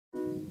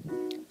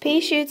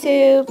Peace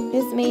YouTube,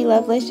 it's me,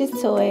 Lovelicious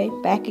Toy,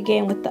 back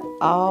again with the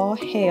oh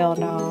hell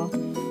no.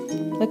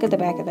 Look at the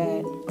back of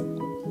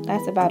that.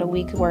 That's about a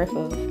week's worth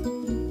of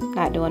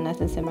not doing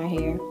nothing to my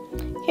hair.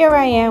 Here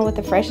I am with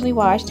the freshly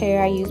washed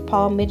hair. I use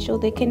Paul Mitchell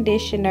the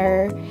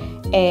conditioner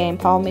and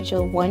Paul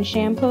Mitchell 1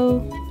 shampoo.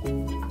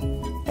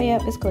 But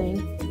yep, it's clean.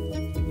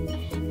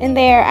 And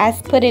there I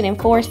put it in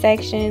 4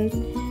 sections.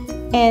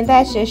 And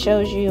that just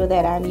shows you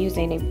that I'm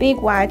using a big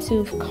wide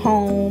tooth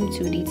comb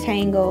to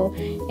detangle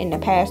and to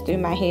pass through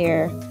my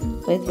hair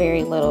with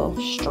very little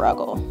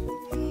struggle.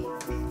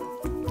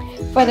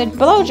 For the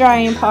blow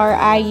drying part,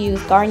 I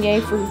use Garnier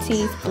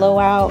Fructis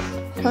Blowout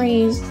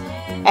Cream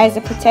as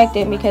a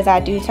protectant because I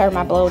do turn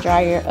my blow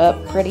dryer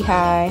up pretty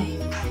high.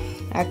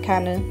 I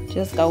kind of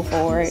just go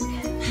for it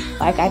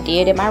like I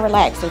did in my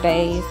relaxer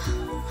days.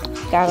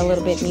 Got a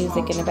little bit of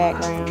music in the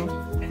background.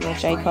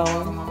 J. Cole,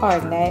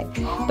 pardon that.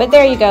 But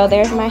there you go,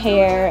 there's my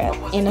hair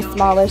in a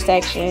smaller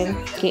section,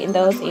 getting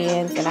those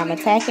ends, and I'm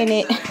attacking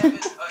it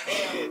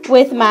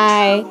with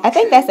my, I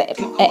think that's a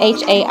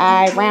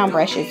HAI round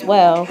brush as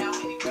well,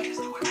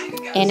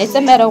 and it's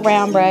a metal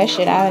round brush,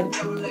 and I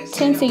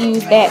tend to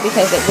use that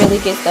because it really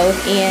gets those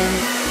ends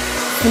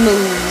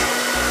smooth,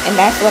 and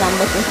that's what I'm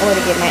looking for,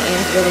 to get my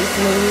ends really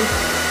smooth.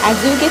 I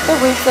do get the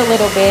roots a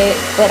little bit,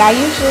 but I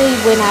usually,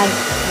 when I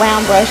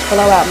round brush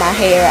blow out my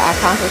hair, I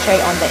concentrate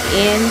on the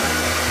ends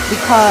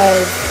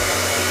because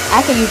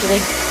I can usually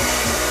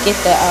get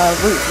the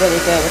roots really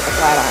good with the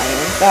flat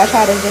iron. So I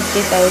try to just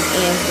get those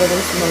ends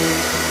really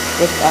smooth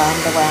with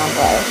the round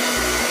brush.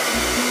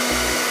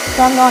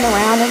 So I'm going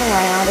around and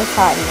around. It's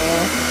hot in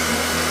there.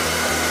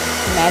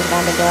 Imagine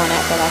I've been doing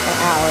that for like an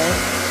hour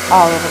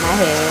all over my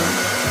hair.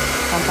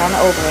 I'm kind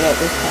of over it at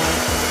this point.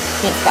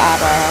 Hence the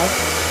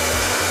eyebrows.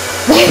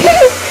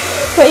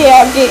 But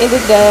yeah, I'm getting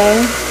it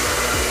done.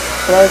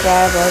 Blow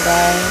dry, blow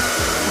dry.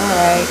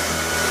 Alright.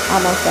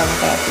 Almost done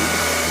with that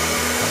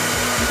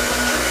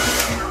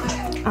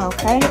piece.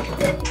 Okay.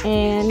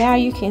 And now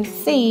you can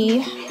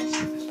see,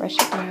 brush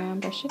it down,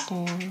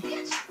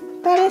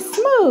 that it's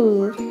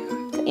smooth.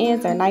 The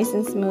ends are nice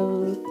and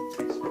smooth.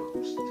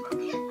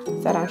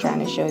 That's what I'm trying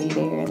to show you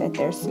there, that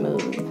they're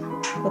smooth.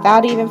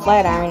 Without even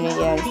flat ironing it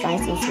yet, it's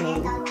nice and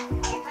smooth.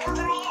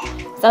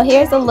 So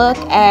here's a look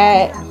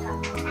at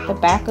the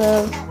back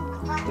of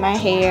my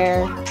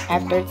hair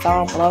after it's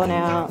all blown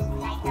out,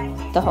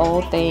 the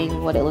whole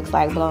thing, what it looks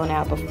like blown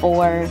out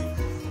before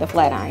the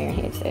flat iron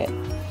hits it.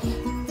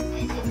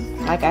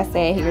 Like I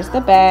said, here's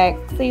the back.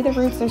 See, the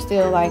roots are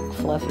still like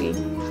fluffy.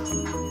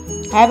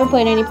 I haven't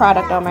put any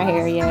product on my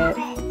hair yet.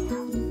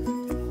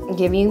 I'm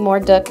giving you more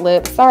duck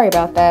lips. Sorry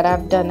about that,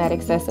 I've done that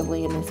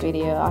excessively in this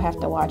video. I'll have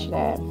to watch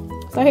that.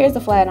 So here's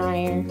the flat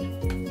iron.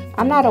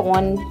 I'm not a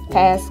one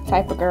pass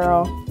type of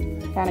girl,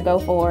 kind of go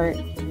for it.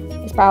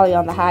 It's probably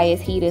on the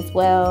highest heat as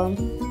well.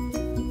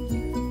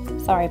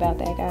 Sorry about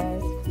that,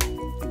 guys.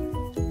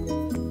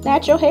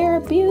 Natural hair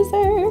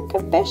abuser,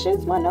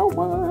 confessions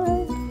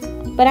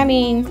 101. But I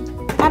mean,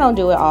 I don't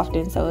do it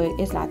often, so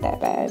it's not that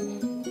bad.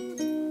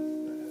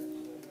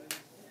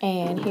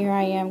 And here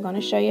I am going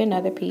to show you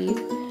another piece.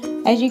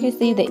 As you can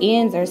see, the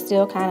ends are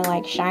still kind of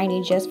like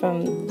shiny just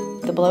from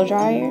the blow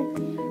dryer.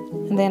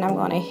 And then I'm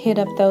going to hit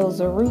up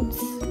those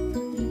roots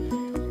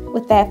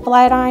with that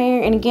flat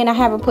iron. And again, I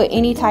haven't put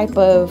any type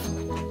of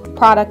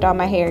product on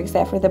my hair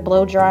except for the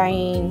blow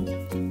drying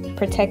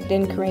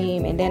protecting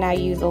cream, and then I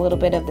use a little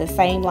bit of the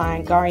same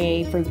line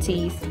Garnier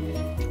Fructis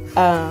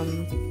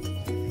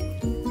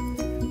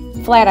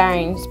flat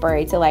iron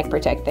spray to like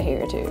protect the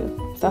hair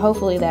too. So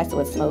hopefully that's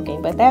what's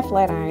smoking, but that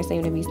flat iron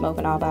seemed to be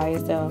smoking all by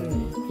itself.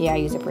 Yeah, I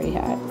use it pretty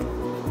hot.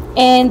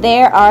 And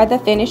there are the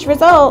finished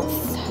results.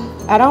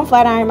 I don't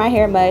flat iron my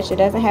hair much. It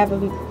doesn't have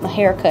a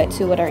haircut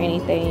to it or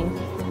anything.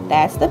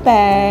 That's the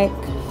back.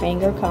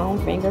 Finger comb,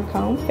 finger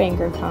comb,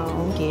 finger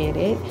comb. Get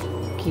it,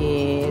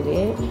 get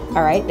it.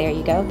 All right, there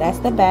you go. That's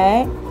the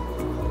back.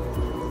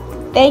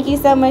 Thank you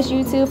so much,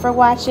 YouTube, for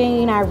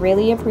watching. I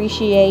really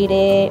appreciate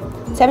it.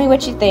 Tell me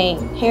what you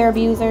think. Hair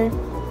abuser.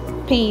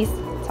 Peace.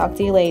 Talk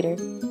to you later.